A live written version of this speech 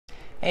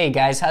Hey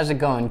guys, how's it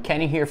going?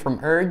 Kenny here from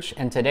Urge,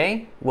 and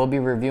today we'll be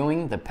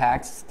reviewing the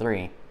PAX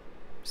 3.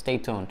 Stay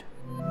tuned.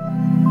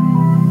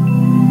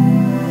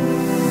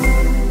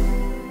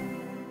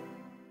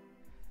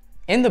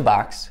 In the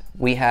box,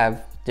 we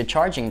have the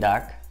charging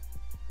dock,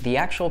 the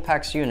actual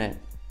PAX unit,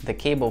 the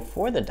cable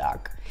for the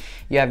dock.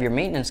 You have your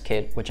maintenance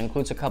kit, which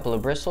includes a couple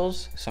of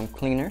bristles, some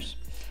cleaners.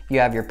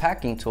 You have your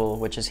packing tool,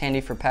 which is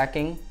handy for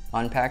packing,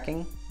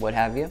 unpacking, what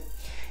have you.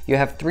 You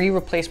have 3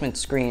 replacement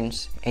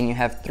screens, and you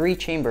have 3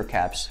 chamber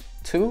caps,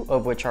 2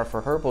 of which are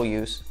for herbal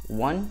use,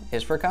 1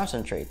 is for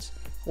concentrates.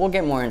 We'll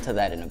get more into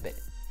that in a bit.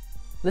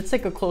 Let's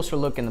take a closer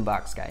look in the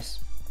box, guys.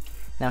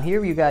 Now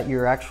here you got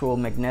your actual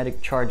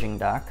magnetic charging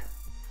dock,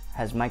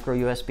 has micro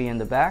USB in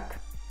the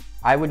back.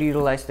 I would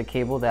utilize the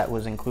cable that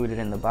was included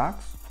in the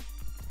box.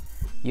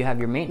 You have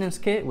your maintenance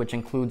kit, which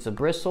includes a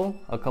bristle,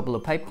 a couple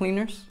of pipe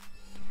cleaners,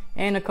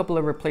 and a couple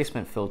of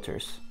replacement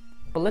filters.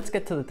 But let's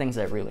get to the things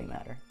that really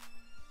matter.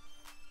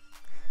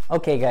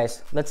 Okay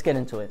guys, let's get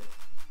into it.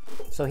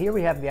 So here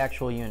we have the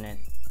actual unit.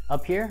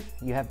 Up here,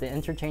 you have the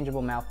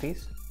interchangeable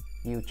mouthpiece.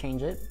 You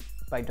change it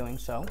by doing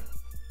so.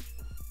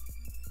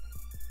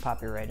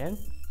 Pop it right in,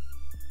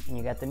 and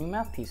you got the new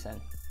mouthpiece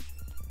in.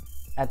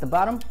 At the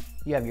bottom,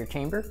 you have your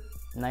chamber,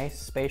 nice,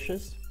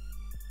 spacious,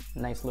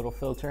 nice little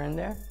filter in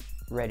there,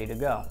 ready to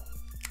go.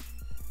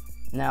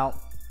 Now,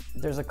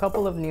 there's a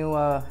couple of new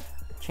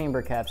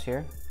chamber caps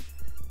here.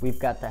 We've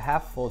got the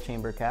half full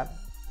chamber cap.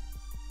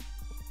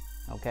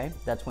 Okay,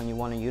 that's when you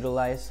want to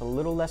utilize a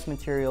little less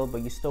material,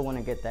 but you still want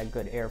to get that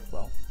good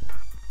airflow.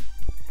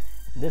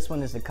 This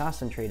one is the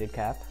concentrated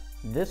cap.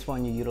 This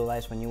one you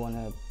utilize when you want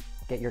to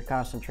get your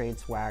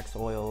concentrates, wax,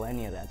 oil,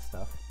 any of that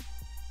stuff.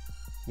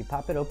 You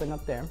pop it open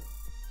up there,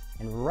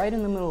 and right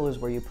in the middle is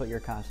where you put your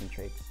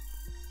concentrates.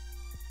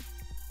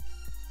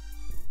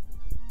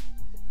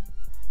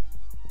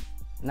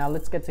 Now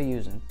let's get to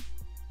using.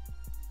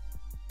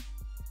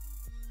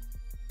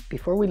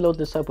 Before we load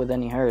this up with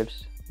any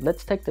herbs,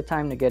 let's take the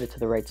time to get it to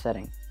the right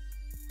setting.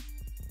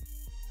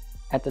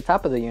 At the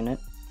top of the unit,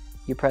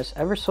 you press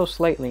ever so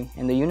slightly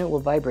and the unit will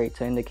vibrate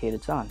to indicate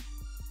it's on.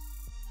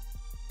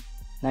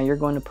 Now you're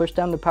going to push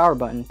down the power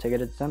button to get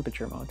its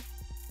temperature mode.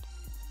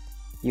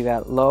 You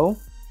got low,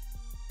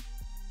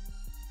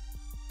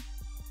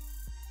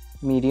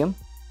 medium,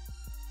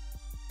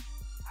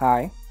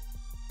 high,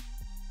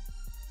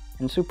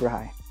 and super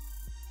high.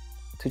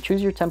 To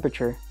choose your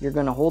temperature, you're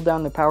going to hold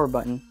down the power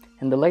button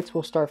and the lights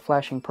will start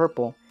flashing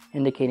purple,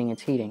 indicating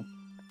it's heating.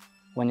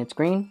 When it's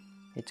green,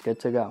 it's good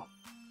to go.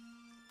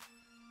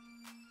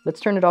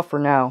 Let's turn it off for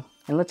now,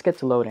 and let's get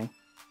to loading.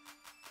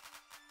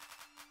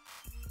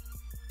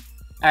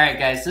 Alright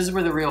guys, this is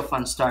where the real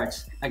fun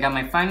starts. I got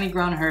my finely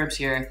ground herbs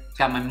here,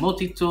 got my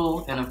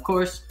multi-tool, and of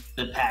course,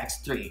 the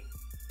PAX 3.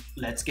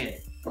 Let's get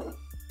it. You're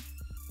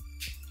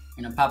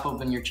gonna pop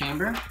open your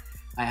chamber.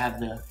 I have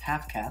the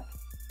half cap.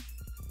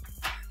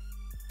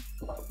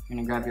 You're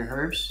gonna grab your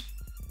herbs.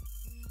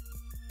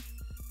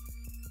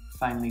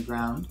 Finely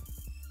ground.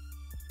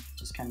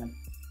 Just kind of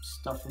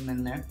stuff them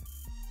in there.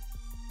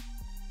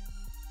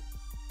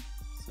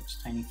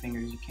 Such tiny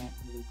fingers, you can't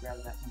really grab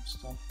that much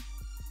stuff.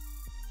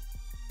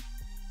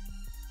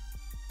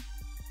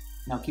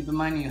 Now keep in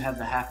mind you have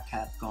the half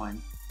cap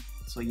going,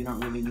 so you don't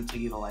really need to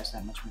utilize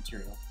that much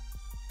material.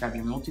 Grab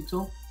your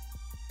multi-tool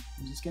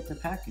and just get the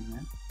packing,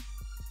 man.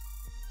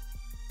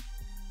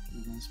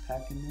 Get a nice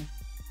pack in there.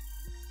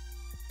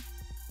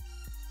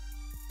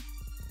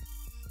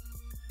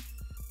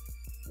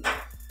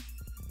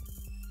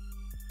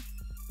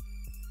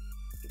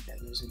 Get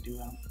that residue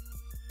out.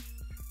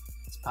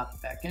 Let's pop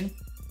it back in.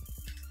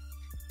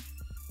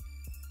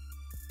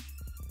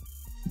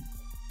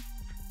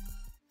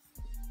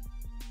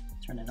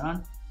 Turn it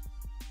on.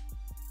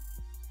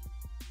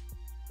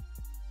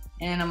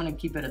 And I'm going to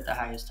keep it at the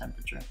highest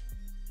temperature.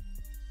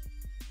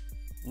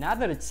 Now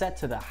that it's set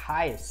to the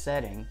highest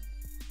setting,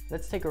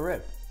 let's take a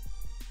rip.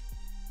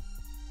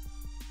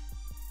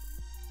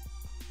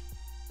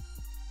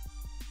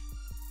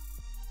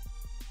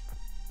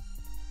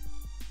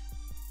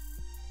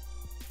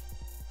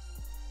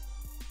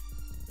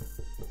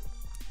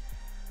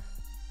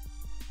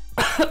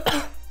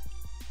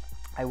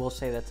 I will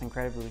say that's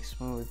incredibly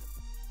smooth.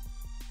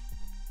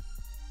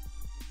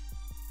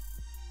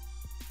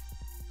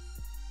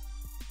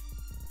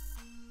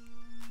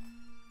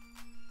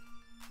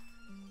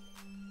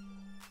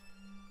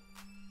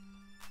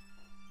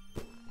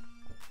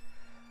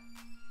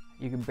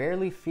 You can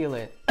barely feel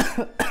it,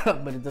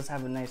 but it does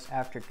have a nice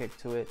after kick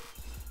to it.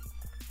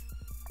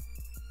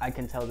 I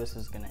can tell this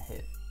is gonna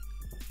hit.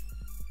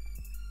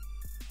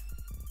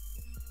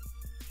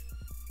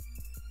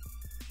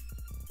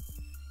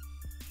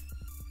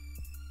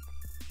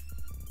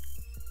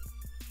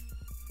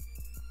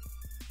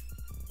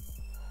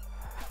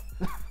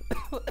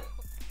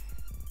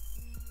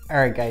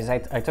 Alright guys, I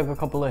took a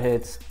couple of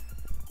hits.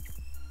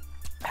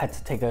 Had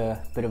to take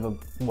a bit of a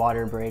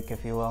water break,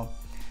 if you will.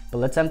 But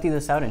let's empty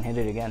this out and hit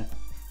it again.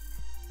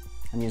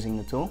 I'm using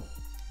the tool.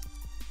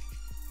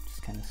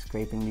 Just kind of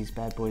scraping these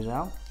bad boys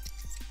out.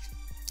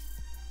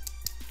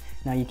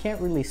 Now you can't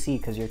really see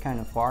because you're kind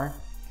of far,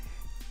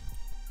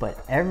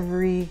 but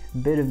every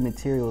bit of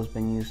material has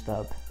been used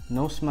up.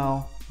 No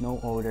smell, no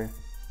odor,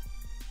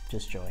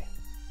 just joy.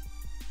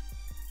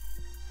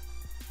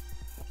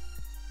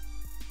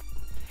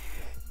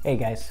 Hey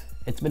guys,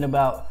 it's been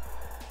about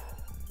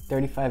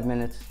 35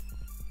 minutes.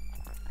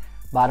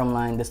 Bottom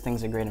line, this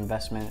thing's a great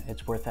investment.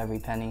 It's worth every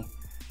penny.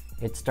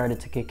 It started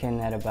to kick in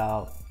at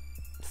about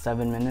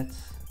 7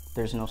 minutes.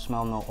 There's no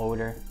smell, no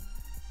odor.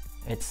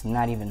 It's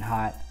not even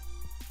hot.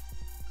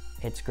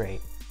 It's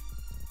great.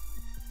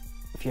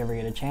 If you ever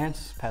get a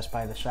chance, pass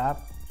by the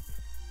shop,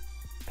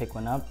 pick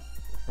one up,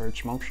 or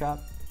smoke shop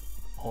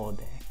all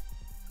day.